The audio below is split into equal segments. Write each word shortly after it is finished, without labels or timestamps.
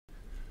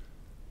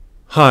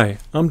Hi,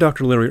 I'm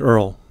Dr. Larry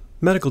Earle,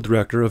 Medical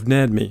Director of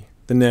NADME,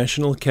 the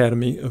National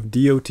Academy of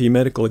DOT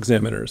Medical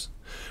Examiners.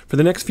 For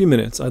the next few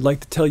minutes, I'd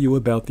like to tell you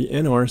about the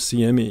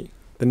NRCME,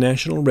 the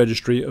National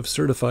Registry of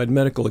Certified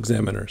Medical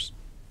Examiners.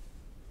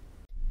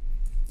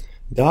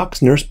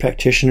 Docs, nurse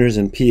practitioners,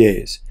 and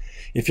PAs,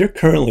 if you're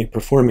currently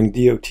performing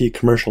DOT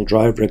commercial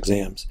driver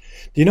exams,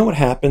 do you know what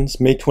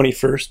happens May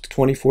 21st,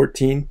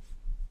 2014?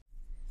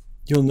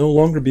 You'll no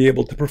longer be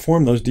able to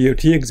perform those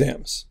DOT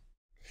exams.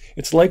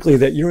 It's likely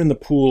that you're in the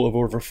pool of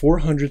over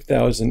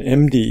 400,000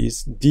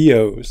 MDs,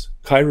 DOs,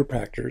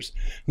 chiropractors,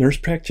 nurse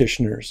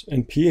practitioners,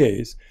 and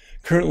PAs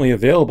currently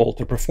available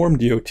to perform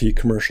DOT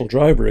commercial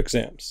driver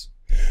exams.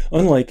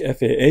 Unlike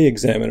FAA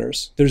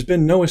examiners, there's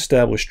been no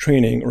established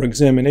training or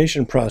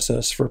examination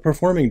process for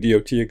performing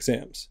DOT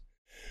exams.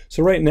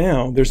 So right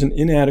now, there's an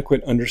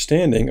inadequate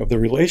understanding of the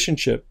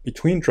relationship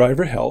between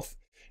driver health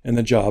and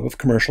the job of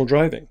commercial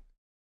driving.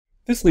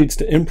 This leads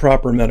to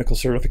improper medical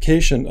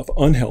certification of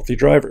unhealthy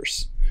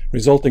drivers,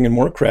 resulting in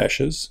more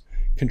crashes,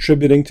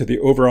 contributing to the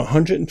over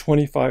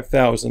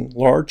 125,000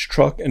 large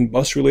truck and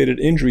bus-related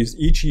injuries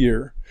each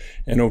year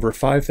and over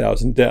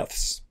 5,000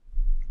 deaths.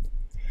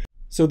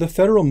 So the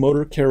Federal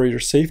Motor Carrier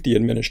Safety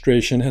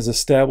Administration has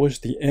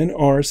established the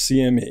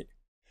NRCME,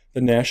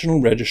 the National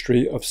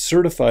Registry of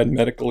Certified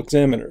Medical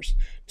Examiners,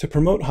 to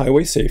promote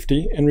highway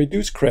safety and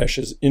reduce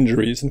crashes,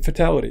 injuries, and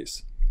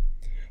fatalities.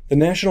 The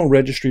National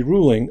Registry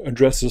ruling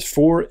addresses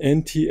 4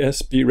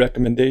 NTSB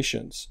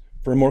recommendations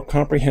for a more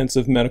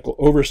comprehensive medical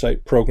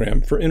oversight program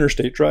for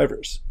interstate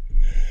drivers.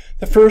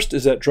 The first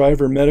is that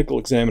driver medical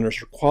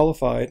examiners are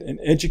qualified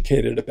and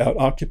educated about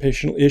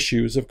occupational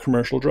issues of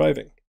commercial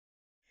driving.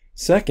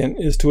 Second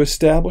is to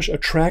establish a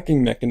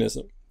tracking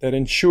mechanism that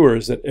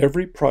ensures that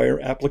every prior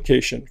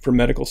application for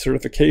medical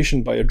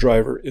certification by a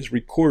driver is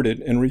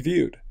recorded and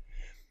reviewed.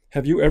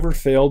 Have you ever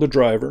failed a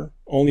driver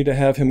only to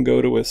have him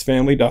go to his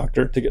family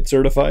doctor to get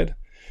certified?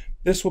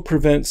 This will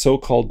prevent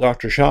so-called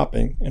doctor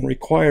shopping and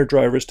require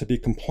drivers to be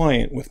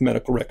compliant with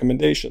medical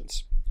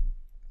recommendations.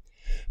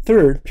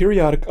 Third,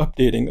 periodic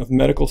updating of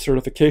medical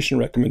certification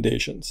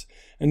recommendations,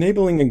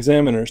 enabling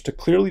examiners to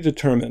clearly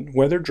determine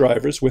whether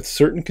drivers with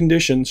certain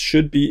conditions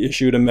should be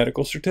issued a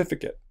medical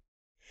certificate.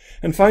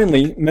 And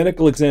finally,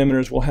 medical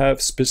examiners will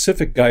have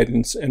specific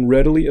guidance and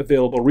readily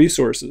available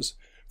resources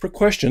for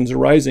questions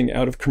arising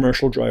out of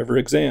commercial driver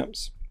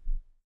exams.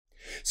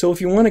 So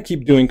if you want to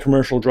keep doing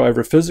commercial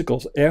driver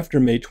physicals after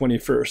May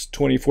 21st,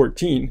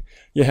 2014,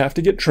 you have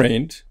to get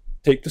trained,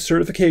 take the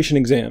certification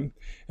exam,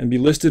 and be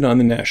listed on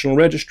the National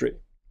Registry.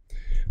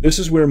 This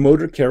is where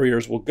motor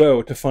carriers will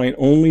go to find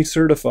only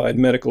certified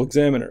medical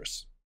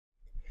examiners.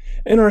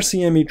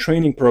 NRCME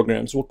training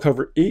programs will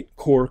cover 8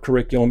 core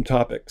curriculum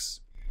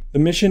topics. The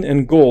mission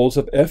and goals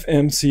of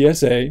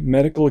FMCSA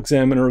medical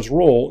examiners'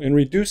 role in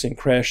reducing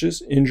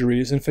crashes,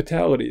 injuries, and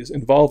fatalities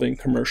involving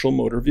commercial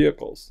motor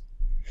vehicles.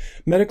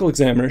 Medical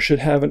examiners should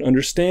have an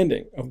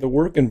understanding of the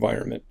work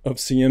environment of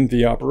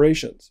CMV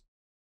operations.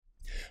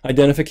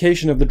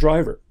 Identification of the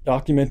driver,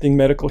 documenting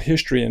medical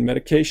history and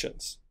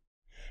medications.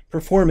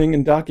 Performing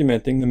and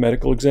documenting the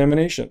medical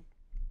examination.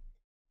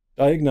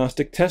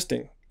 Diagnostic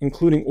testing,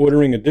 including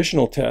ordering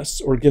additional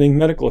tests or getting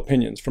medical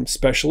opinions from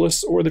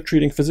specialists or the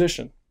treating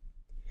physician.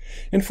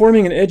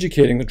 Informing and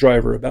educating the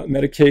driver about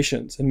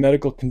medications and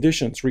medical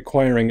conditions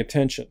requiring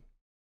attention.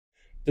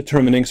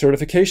 Determining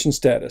certification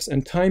status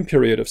and time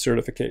period of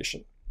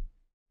certification.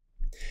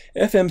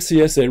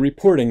 FMCSA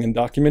reporting and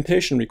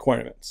documentation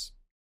requirements.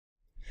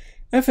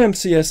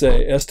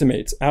 FMCSA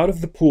estimates out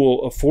of the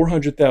pool of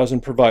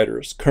 400,000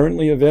 providers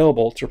currently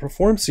available to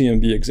perform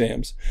CMV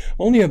exams,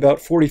 only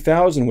about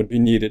 40,000 would be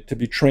needed to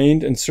be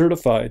trained and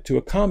certified to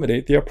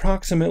accommodate the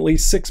approximately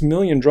 6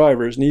 million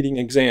drivers needing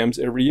exams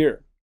every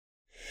year.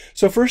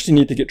 So first you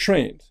need to get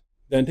trained.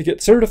 Then to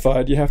get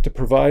certified, you have to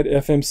provide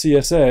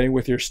FMCSA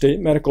with your state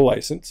medical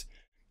license,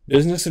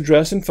 business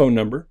address and phone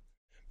number,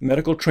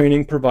 medical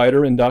training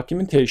provider and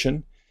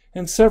documentation,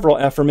 and several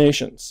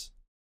affirmations.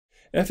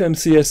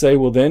 FMCSA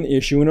will then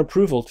issue an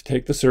approval to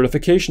take the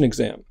certification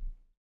exam.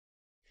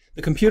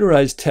 The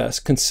computerized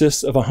test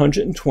consists of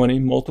 120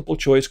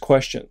 multiple-choice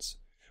questions,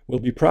 will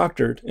be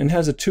proctored, and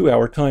has a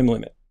 2-hour time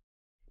limit.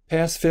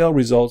 Pass-fail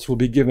results will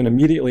be given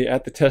immediately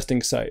at the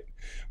testing site,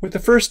 with the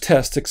first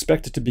tests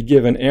expected to be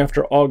given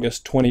after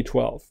August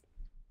 2012.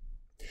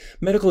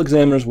 Medical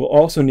examiners will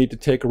also need to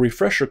take a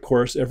refresher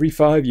course every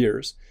 5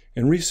 years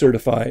and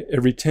recertify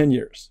every 10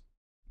 years.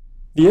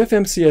 The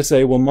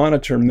FMCSA will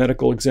monitor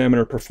medical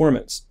examiner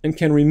performance and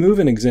can remove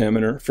an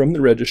examiner from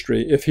the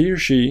registry if he or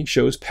she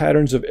shows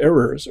patterns of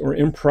errors or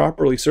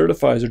improperly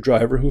certifies a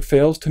driver who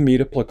fails to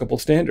meet applicable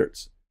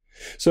standards.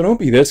 So don't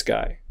be this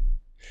guy.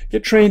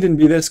 Get trained and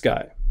be this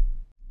guy.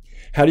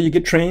 How do you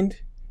get trained?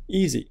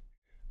 Easy.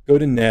 Go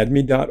to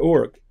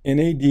NADME.org,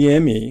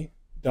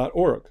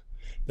 NADME.org,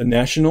 the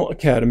National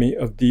Academy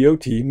of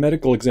DOT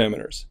Medical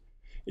Examiners.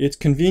 It's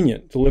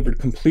convenient, delivered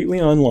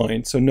completely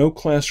online, so no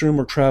classroom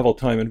or travel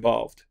time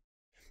involved.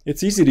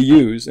 It's easy to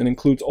use and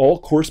includes all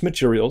course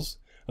materials,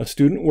 a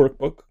student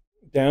workbook,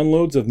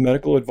 downloads of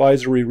medical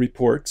advisory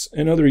reports,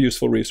 and other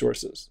useful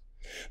resources.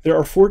 There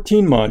are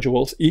 14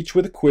 modules, each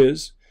with a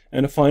quiz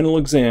and a final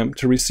exam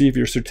to receive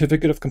your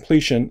certificate of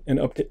completion and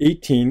up to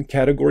 18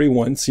 Category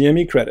 1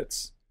 CME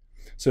credits.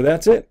 So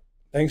that's it.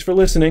 Thanks for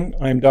listening.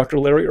 I'm Dr.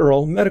 Larry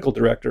Earle, Medical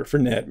Director for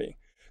NADME.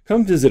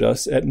 Come visit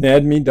us at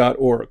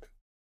nadme.org.